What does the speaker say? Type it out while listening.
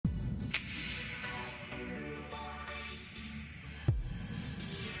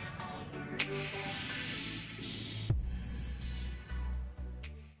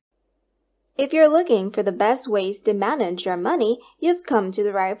If you're looking for the best ways to manage your money, you've come to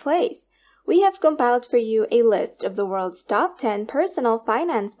the right place. We have compiled for you a list of the world's top 10 personal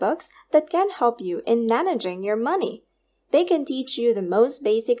finance books that can help you in managing your money. They can teach you the most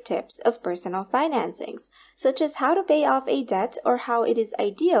basic tips of personal financings, such as how to pay off a debt or how it is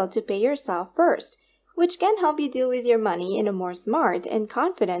ideal to pay yourself first, which can help you deal with your money in a more smart and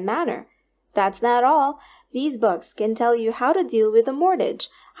confident manner. That's not all. These books can tell you how to deal with a mortgage,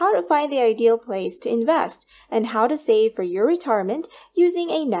 how to find the ideal place to invest, and how to save for your retirement using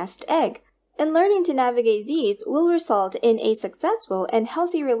a nest egg. And learning to navigate these will result in a successful and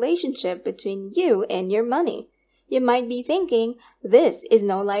healthy relationship between you and your money. You might be thinking, this is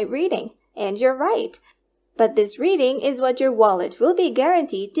no light reading, and you're right. But this reading is what your wallet will be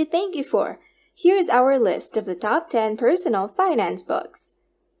guaranteed to thank you for. Here's our list of the top 10 personal finance books.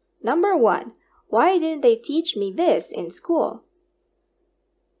 Number 1. Why didn't they teach me this in school?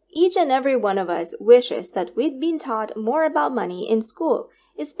 Each and every one of us wishes that we'd been taught more about money in school,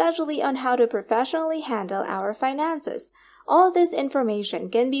 especially on how to professionally handle our finances. All this information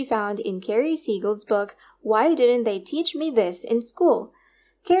can be found in Cary Siegel's book, Why Didn't They Teach Me This in School?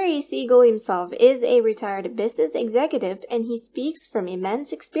 Cary Siegel himself is a retired business executive and he speaks from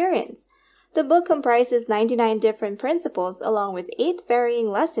immense experience. The book comprises 99 different principles along with 8 varying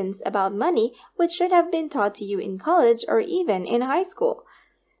lessons about money which should have been taught to you in college or even in high school.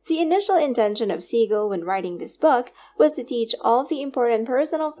 The initial intention of Siegel when writing this book was to teach all of the important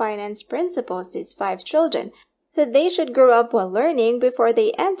personal finance principles to his 5 children that they should grow up while learning before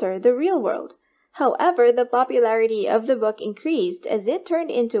they enter the real world. However, the popularity of the book increased as it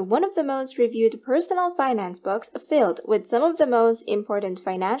turned into one of the most reviewed personal finance books filled with some of the most important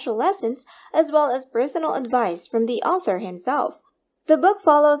financial lessons as well as personal advice from the author himself. The book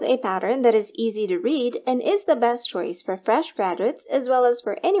follows a pattern that is easy to read and is the best choice for fresh graduates as well as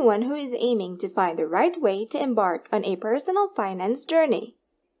for anyone who is aiming to find the right way to embark on a personal finance journey.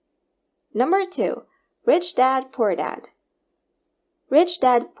 Number 2. Rich Dad, Poor Dad. Rich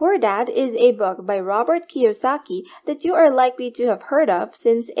Dad, Poor Dad is a book by Robert Kiyosaki that you are likely to have heard of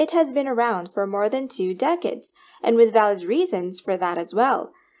since it has been around for more than 2 decades, and with valid reasons for that as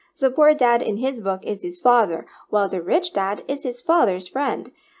well. The poor dad in his book is his father, while the rich dad is his father's friend.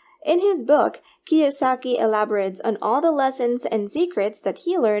 In his book, Kiyosaki elaborates on all the lessons and secrets that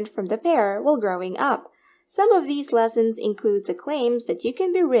he learned from the pair while growing up. Some of these lessons include the claims that you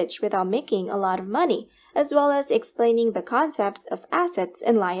can be rich without making a lot of money, as well as explaining the concepts of assets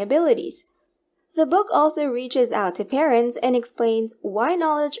and liabilities. The book also reaches out to parents and explains why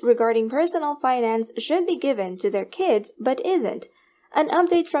knowledge regarding personal finance should be given to their kids but isn't. An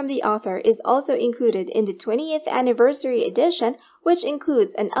update from the author is also included in the 20th anniversary edition, which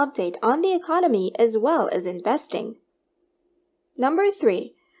includes an update on the economy as well as investing. Number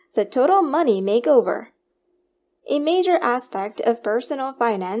 3. The Total Money Makeover. A major aspect of personal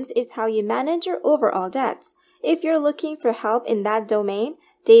finance is how you manage your overall debts. If you're looking for help in that domain,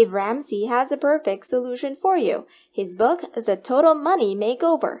 Dave Ramsey has a perfect solution for you. His book, The Total Money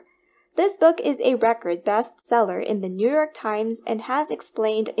Makeover. This book is a record bestseller in the New York Times and has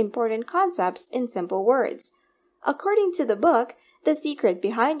explained important concepts in simple words. According to the book, the secret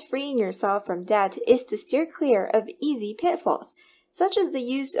behind freeing yourself from debt is to steer clear of easy pitfalls, such as the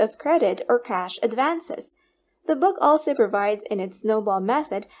use of credit or cash advances. The book also provides in its snowball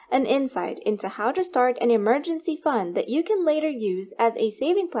method an insight into how to start an emergency fund that you can later use as a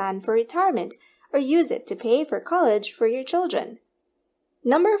saving plan for retirement or use it to pay for college for your children.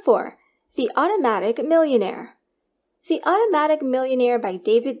 Number 4. The Automatic Millionaire. The Automatic Millionaire by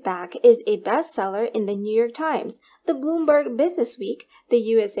David Bach is a bestseller in the New York Times, the Bloomberg Businessweek, the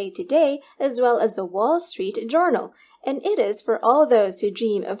USA Today, as well as the Wall Street Journal, and it is for all those who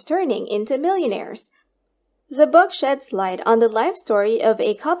dream of turning into millionaires. The book sheds light on the life story of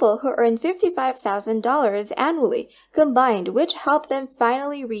a couple who earned $55,000 annually, combined, which helped them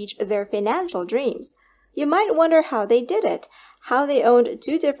finally reach their financial dreams. You might wonder how they did it, how they owned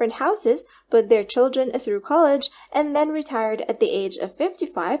 2 different houses, put their children through college, and then retired at the age of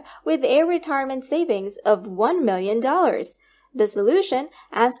 55 with a retirement savings of $1 million. The solution,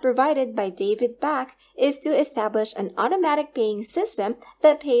 as provided by David Bach, is to establish an automatic paying system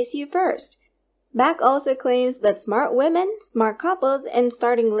that pays you first. Bach also claims that smart women, smart couples, and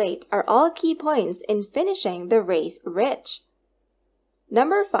starting late are all key points in finishing the race rich.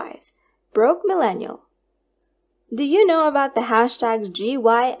 Number 5. Broke Millennial. Do you know about the hashtag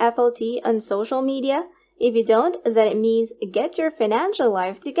GYFLT on social media? If you don't, then it means get your financial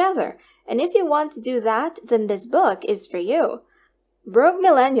life together. And if you want to do that, then this book is for you. Broke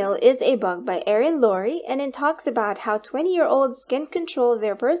Millennial is a book by Erin, lowry, and it talks about how 20-year-olds can control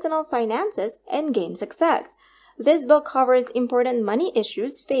their personal finances and gain success. This book covers important money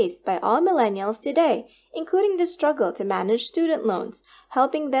issues faced by all millennials today, including the struggle to manage student loans,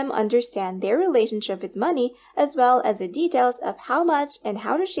 helping them understand their relationship with money, as well as the details of how much and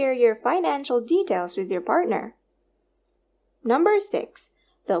how to share your financial details with your partner. Number 6.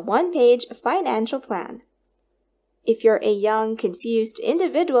 The One-Page Financial Plan. If you're a young, confused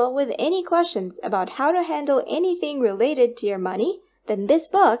individual with any questions about how to handle anything related to your money, then this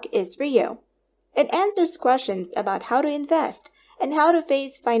book is for you. It answers questions about how to invest and how to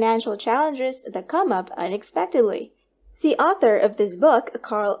face financial challenges that come up unexpectedly. The author of this book,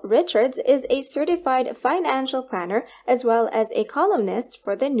 Carl Richards, is a certified financial planner as well as a columnist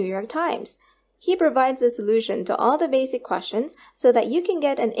for the New York Times. He provides a solution to all the basic questions so that you can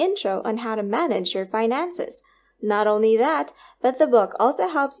get an intro on how to manage your finances. Not only that, but the book also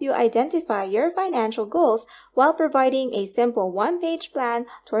helps you identify your financial goals while providing a simple one-page plan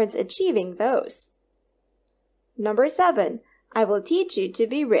towards achieving those. Number 7. I will teach you to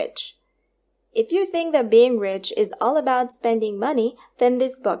be rich. If you think that being rich is all about spending money, then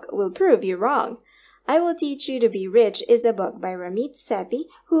this book will prove you wrong. I Will Teach You to Be Rich is a book by Ramit, Sethi,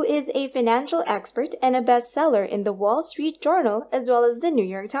 who is a financial expert and a bestseller in the Wall Street Journal as well as the New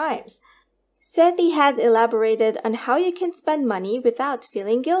York Times. Sethi has elaborated on how you can spend money without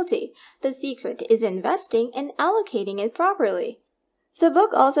feeling guilty. The secret is investing and allocating it properly. The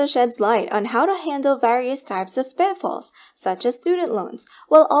book also sheds light on how to handle various types of pitfalls, such as student loans,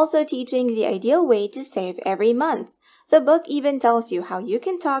 while also teaching the ideal way to save every month. The book even tells you how you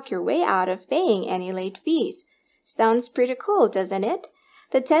can talk your way out of paying any late fees. Sounds pretty cool, doesn't it?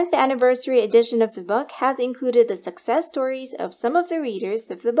 The 10th anniversary edition of the book has included the success stories of some of the readers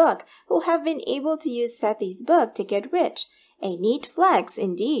of the book who have been able to use Sethi's book to get rich. A neat flex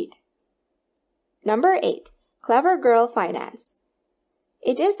indeed. Number 8. Clever Girl Finance.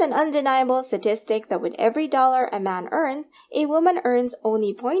 It is an undeniable statistic that with every dollar a man earns, a woman earns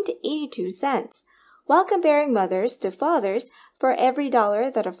only 0.82 cents. While comparing mothers to fathers, for every dollar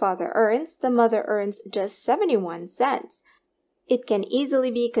that a father earns, the mother earns just 71 cents. It can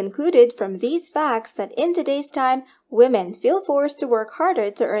easily be concluded from these facts that in today's time, women feel forced to work harder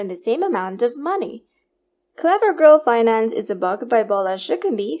to earn the same amount of money. Clever Girl Finance is a book by Bola,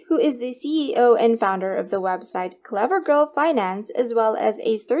 who is the CEO and founder of the website Clever Girl Finance, as well as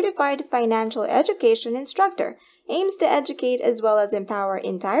a certified financial education instructor, aims to educate as well as empower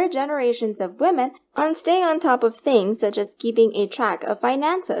entire generations of women on staying on top of things such as keeping a track of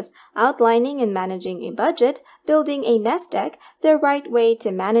finances, outlining and managing a budget, building a nest egg, the right way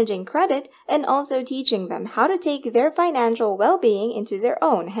to managing credit, and also teaching them how to take their financial well-being into their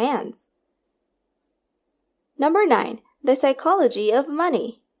own hands. Number 9. The Psychology of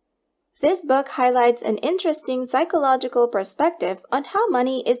Money. This book highlights an interesting psychological perspective on how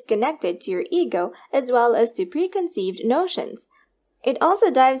money is connected to your ego as well as to preconceived notions. It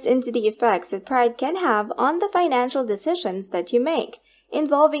also dives into the effects that pride can have on the financial decisions that you make.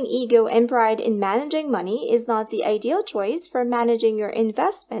 Involving ego and pride in managing money is not the ideal choice for managing your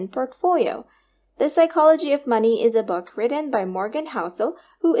investment portfolio. The Psychology of Money is a book written by Morgan Housel,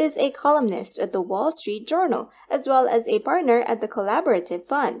 who is a columnist at the Wall Street Journal, as well as a partner at the Collaborative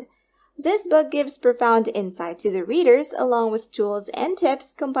Fund. This book gives profound insight to the readers along with tools and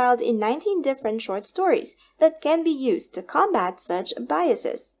tips compiled in 19 different short stories that can be used to combat such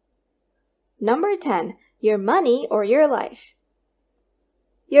biases. Number 10. Your Money or Your Life.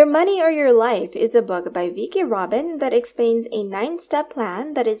 Your Money or Your Life is a book by Vicky Robin that explains a 9-step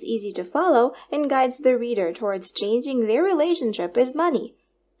plan that is easy to follow and guides the reader towards changing their relationship with money.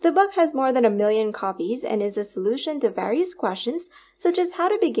 The book has more than 1 million copies and is a solution to various questions such as how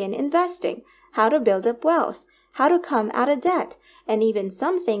to begin investing, how to build up wealth, how to come out of debt, and even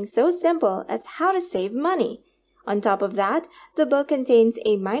something so simple as how to save money. On top of that, the book contains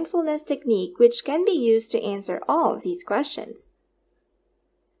a mindfulness technique which can be used to answer all of these questions.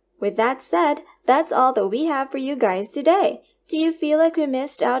 With that said, that's all that we have for you guys today. Do you feel like we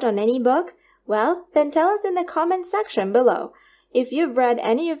missed out on any book? Well, then tell us in the comment section below. If you've read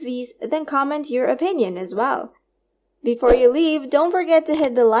any of these, then comment your opinion as well. Before you leave, don't forget to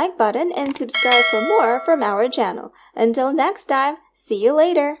hit the like button and subscribe for more from our channel. Until next time, see you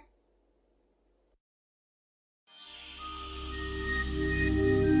later!